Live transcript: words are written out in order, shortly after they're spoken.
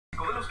Hi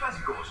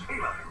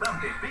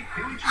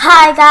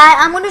guys,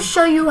 I'm going to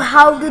show you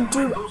how to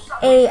do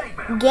a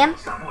gimp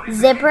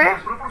zipper.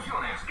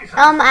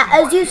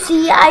 As you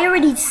see, I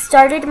already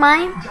started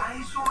mine.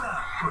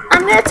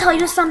 I'm going to tell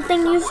you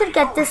something. You should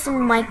get this in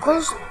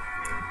Michael's.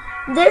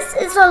 This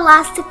is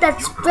elastic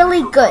that's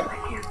really good.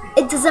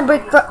 It doesn't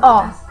break for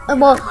all.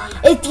 Well,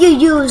 if you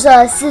use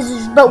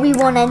scissors, but we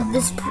won't end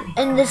this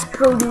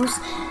produce.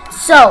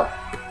 So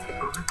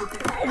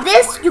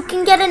this you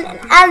can get in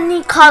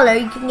any color.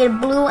 You can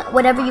get blue,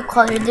 whatever you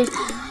color. There's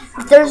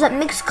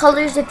mixed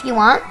colors if you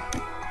want.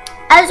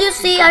 As you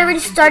see, I already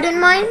started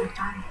mine.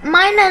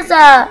 Mine is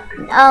a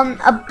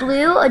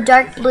blue, a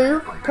dark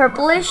blue,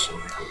 purplish,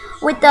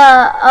 with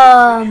a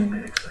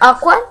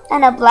aqua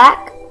and a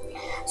black.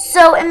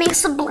 So it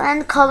makes a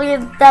blend color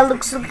that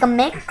looks like a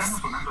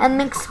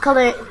mixed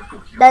color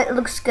that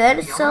looks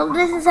good. So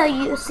this is how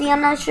you see.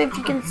 I'm not sure if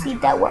you can see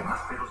that well,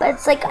 but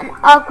it's like an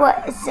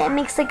aqua. It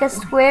makes like a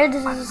square.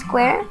 This is a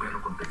square.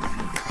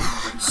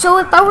 So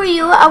if I were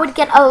you, I would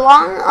get a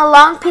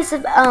long piece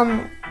of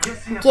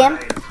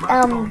gimp.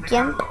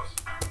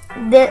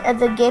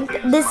 The gimp.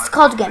 This is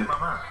called gimp,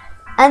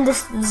 and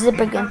this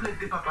zipper gimp.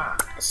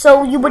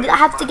 So you would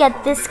have to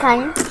get this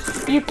kind.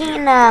 You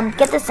can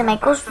get this in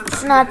Michael's.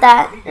 It's not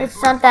that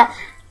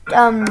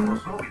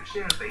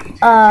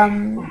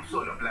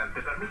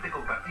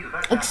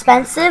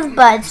expensive,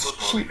 but it's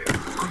cheap.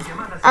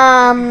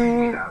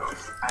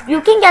 You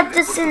can get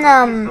this in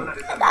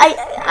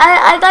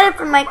I got it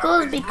from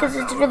Michael's because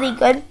it's really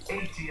good.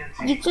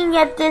 You can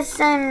get this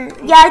in,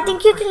 yeah, I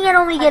think you can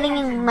only getting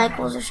in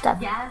Michael's or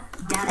stuff.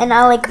 And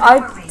like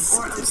art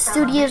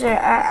studios or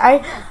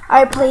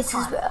art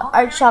places,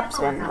 art shops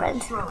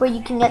where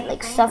you can get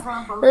like stuff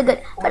really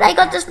good. But I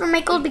got this from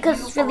Michael's because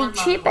it's really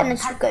cheap and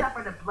it's good.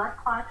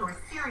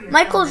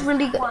 Michael's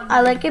really good.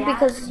 I like it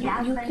because you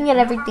can get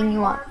everything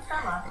you want.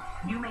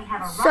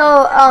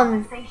 So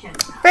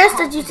first,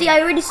 as you see,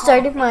 I already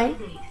started mine.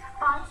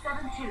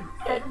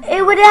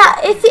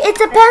 It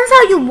depends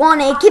how you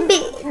want it. It can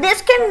be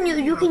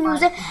you can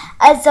use it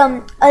as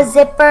a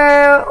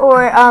zipper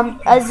or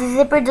as a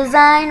zipper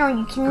design, or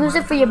you can use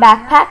it for your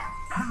backpack,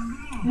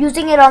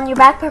 using it on your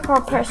backpack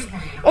or purse.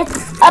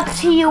 It's up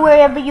to you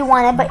wherever you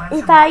want it. But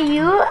if I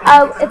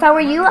were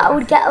you, I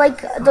would get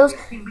like those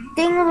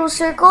little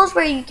circles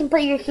where you can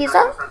put your keys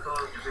on.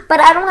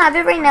 But I don't have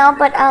it right now.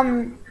 But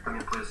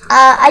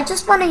I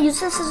just want to use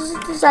this as a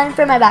design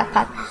for my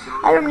backpack.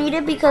 I don't need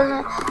it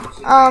because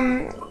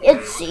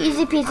it's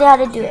easy peasy how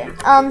to do it.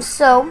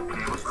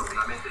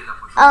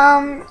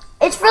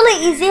 It's really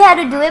easy how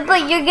to do it,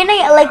 but you're gonna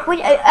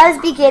as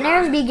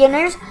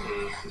beginners,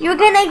 you're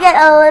gonna get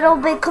a little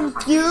bit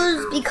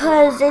confused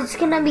because it's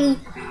gonna be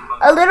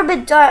a little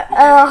bit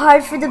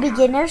hard for the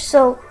beginners.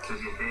 So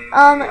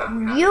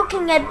you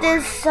can get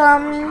this.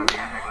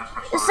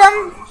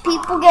 Some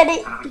people get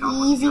it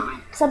easy,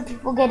 some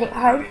people get it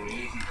hard.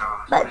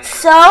 But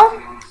so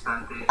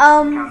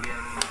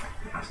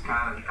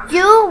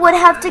you would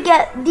have to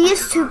get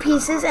these two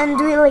pieces and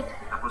do it like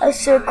a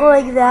circle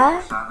like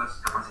that.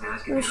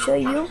 I'll show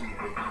you.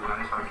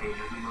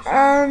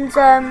 And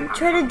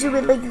try to do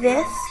it like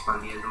this.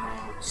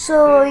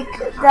 So like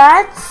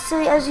that. So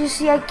as you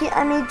see,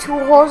 I made two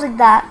holes like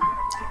that.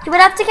 You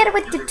would have to get it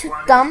with the two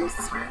thumbs.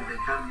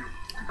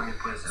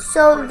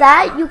 So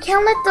that you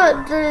can't let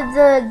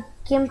the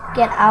gimp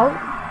get out.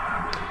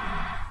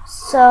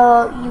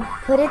 So you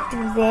put it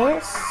through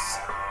this,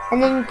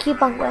 and then you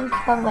keep on going.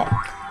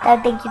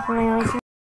 Thank you for my voice.